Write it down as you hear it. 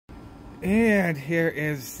And here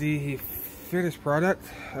is the finished product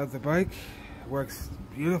of the bike. Works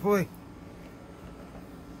beautifully.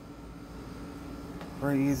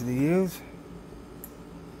 Very easy to use.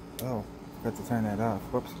 Oh, forgot to turn that off.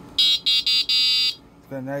 Whoops. It's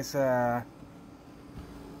got a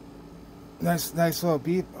nice little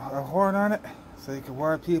beep horn on it, so you can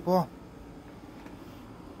warn people.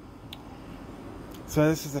 So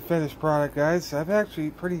this is the finished product, guys. I'm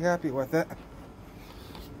actually pretty happy with it.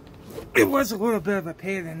 It was a little bit of a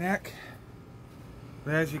pain in the neck,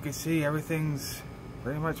 but as you can see, everything's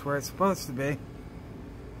pretty much where it's supposed to be.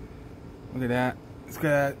 Look at that. It's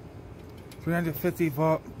got a 350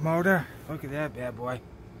 volt motor. Look at that bad boy.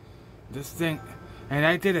 This thing, and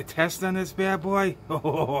I did a test on this bad boy.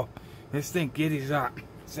 Oh, this thing giddies up.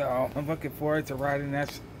 So I'm looking forward to riding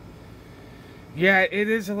this. Yeah, it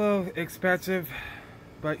is a little expensive,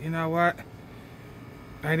 but you know what?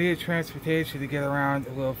 I needed transportation to get around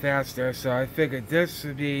a little faster, so I figured this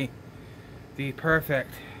would be the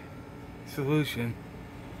perfect solution.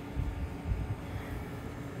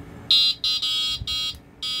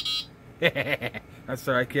 I'm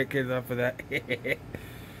sorry, I can't get enough of that.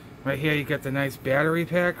 Right here you got the nice battery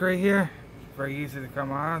pack right here. Very easy to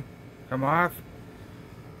come off.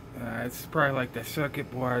 It's probably like the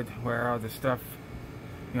circuit board where all the stuff,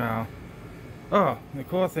 you know. Oh, the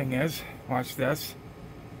cool thing is, watch this.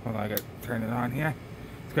 Hold on, I gotta turn it on here.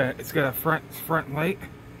 It's got a front light.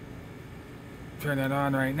 Turn it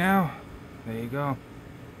on right now. There you go.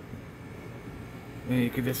 And you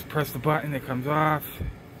can just press the button, it comes off.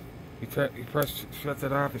 You shut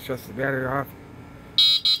it off, it shuts the battery off.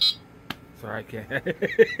 Sorry, I can't.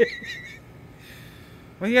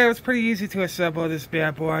 Well, yeah, it was pretty easy to assemble this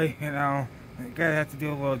bad boy, you know. You gotta have to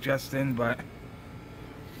do a little adjusting, but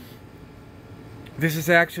this is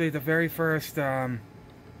actually the very first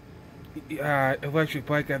electric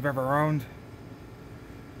bike I've ever owned.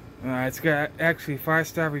 It's got actually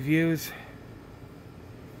 5-star reviews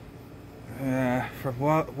from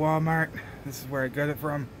Walmart. This is where I got it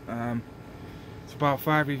from. It's about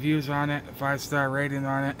 5 reviews on it, 5-star rating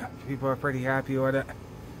on it. People are pretty happy with it.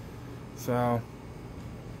 So,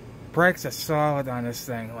 brakes are solid on this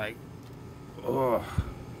thing. Like, oh,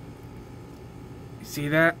 you see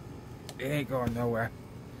that? It ain't going nowhere.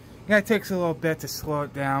 Yeah, it takes a little bit to slow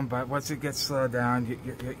it down, but once it gets slowed down,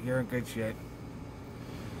 you're in good shape.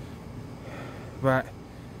 But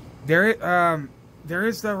there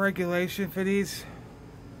is no regulation for these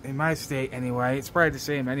in my state anyway. It's probably the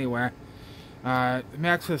same anywhere. The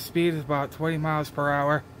maximum speed is about 20 miles per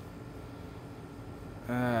hour,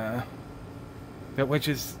 which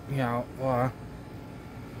is, you know, law.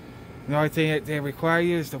 The only thing that they require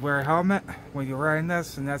you is to wear a helmet when you're riding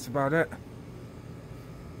this, and that's about it.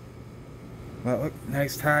 But look,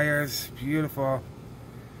 nice tires, beautiful.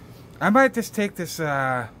 I might just take this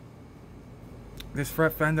this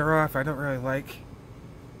front fender off. I don't really like.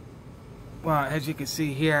 Well, as you can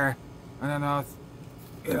see here, I don't know if,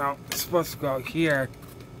 you know, it's supposed to go here,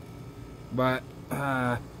 but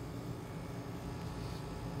there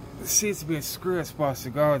seems to be a screw that's supposed to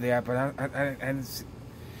go there, but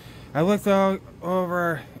I looked all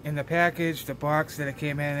over in the package, the box that it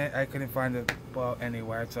came in, I couldn't find the bolt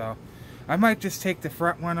anywhere, so I might just take the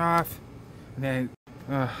front one off, and then,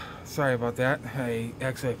 sorry about that, I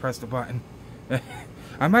actually pressed the button.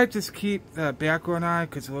 I might just keep the back one on,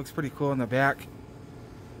 because it looks pretty cool in the back.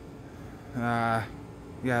 Yeah,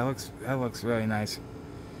 that looks really nice.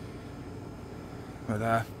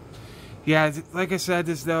 But, yeah, like I said,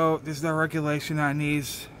 there's no regulation on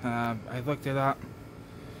these. I looked it up.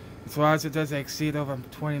 As long as it doesn't exceed over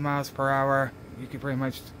 20 miles per hour, you can pretty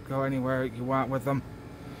much go anywhere you want with them.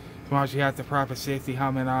 As long as you have the proper safety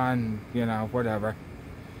helmet on, you know, whatever.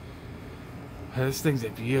 This thing's a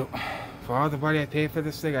beaut. For all the money I paid for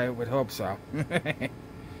this thing, I would hope so.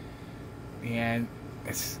 And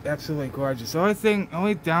it's absolutely gorgeous. The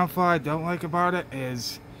only downfall I don't like about it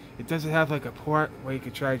is it doesn't have like a port where you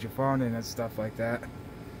can charge your phone in and stuff like that.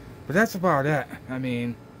 But that's about it. I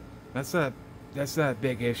mean, that's not a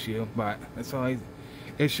big issue, but that's the only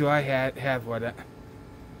issue I have with it.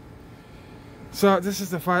 So this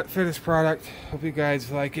is the finished product. Hope you guys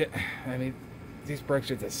like it. I mean, these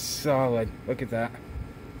brakes are just solid. Look at that.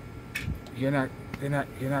 You're not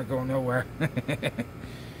going nowhere.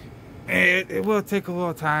 It will take a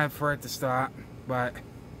little time for it to stop, but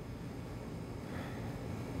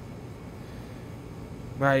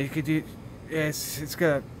you could do. It's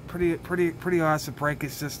got a pretty awesome braking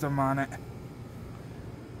system on it.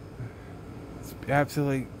 It's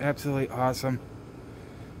absolutely awesome.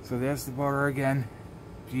 So there's the motor again.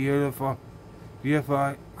 Beautiful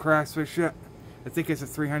craftsmanship. I think it's a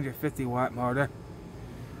 350 watt motor,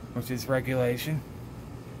 which is regulation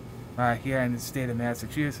here in the state of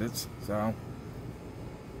Massachusetts. So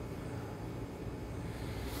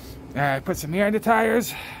I put some air in the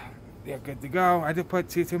tires. They're good to go. I didn't put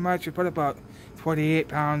too much. I put about 28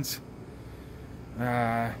 pounds.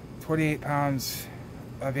 28 pounds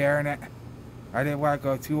of air in it. I didn't want to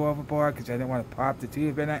go too overboard because I didn't want to pop the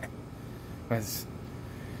tube in it.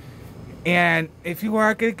 And if you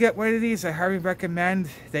are going to get one of these, I highly recommend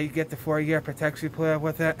that you get the 4-year protection plan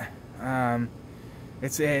with it.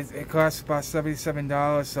 It costs about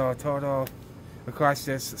 $77, so total it costs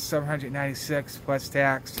us $796 plus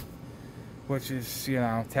tax, which is, you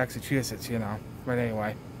know, Massachusetts, you know. But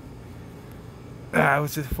anyway, it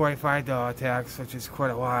was just $45 tax, which is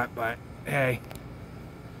quite a lot. But hey,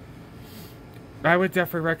 I would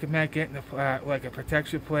definitely recommend getting like a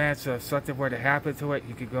protection plan, so if something were to happen to it,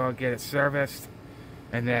 you could go and get it serviced,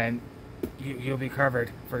 and then you'll be covered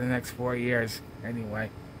for the next 4 years anyway.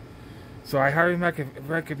 So I highly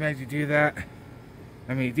recommend you do that.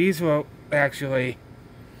 I mean, these will actually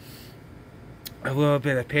a little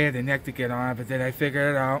bit of pain in the neck to get on, but then I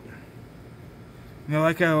figured it out. You know,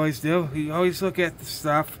 like I always do, you always look at the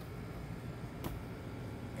stuff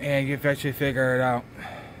and you eventually figure it out.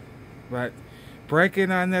 But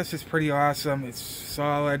braking on this is pretty awesome. It's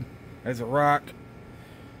solid as a rock.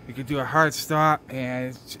 You could do a hard stop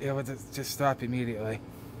and it would just stop immediately.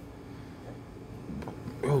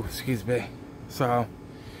 Oh, excuse me. So,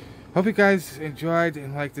 hope you guys enjoyed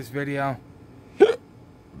and liked this video.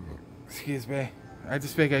 Excuse me. I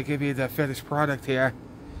just figured I'd give you the finished product here.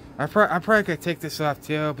 I'm probably going to take this off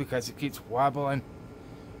too because it keeps wobbling.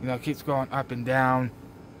 You know, it keeps going up and down.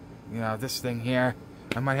 You know, this thing here.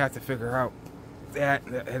 I might have to figure out that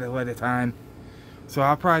at a later time. So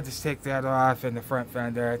I'll probably just take that off in the front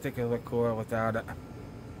fender. I think it'll look cooler without it.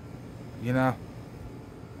 You know?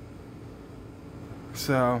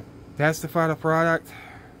 So, that's the final product.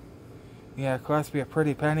 Yeah, it cost me a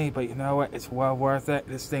pretty penny, but you know what? It's well worth it.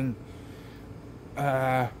 This thing,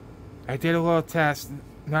 I did a little test,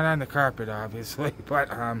 not on the carpet obviously, but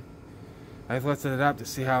I've lifted it up to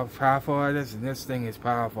see how powerful it is, and this thing is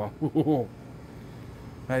powerful.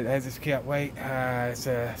 I just can't wait. It's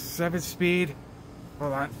a 7-speed.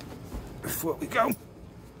 Hold on. Before we go.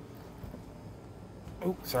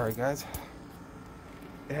 Oh, sorry guys.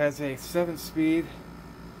 It has a 7-speed.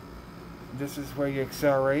 This is where you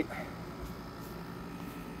accelerate.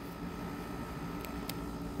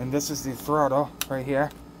 And this is the throttle right here.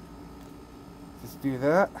 Just do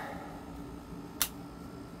that.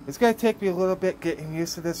 It's going to take me a little bit getting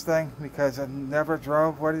used to this thing because I've never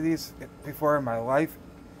drove one of these before in my life.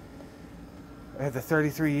 The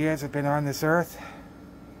 33 years I've been on this earth.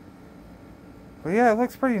 But yeah, it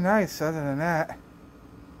looks pretty nice other than that.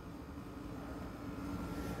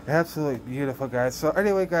 Absolutely beautiful, guys. So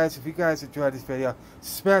anyway, guys, if you guys enjoyed this video,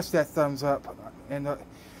 smash that thumbs up and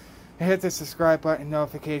hit the subscribe button,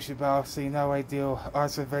 notification bell, so you know I do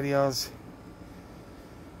awesome videos.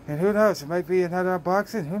 And who knows, it might be another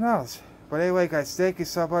unboxing, who knows. But anyway, guys, thank you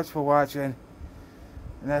so much for watching,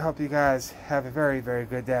 and I hope you guys have a very, very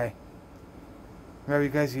good day. Remember, you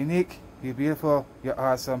guys are unique, you're beautiful, you're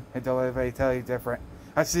awesome, and don't let anybody tell you different.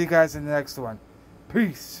 I'll see you guys in the next one.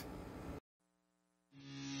 Peace.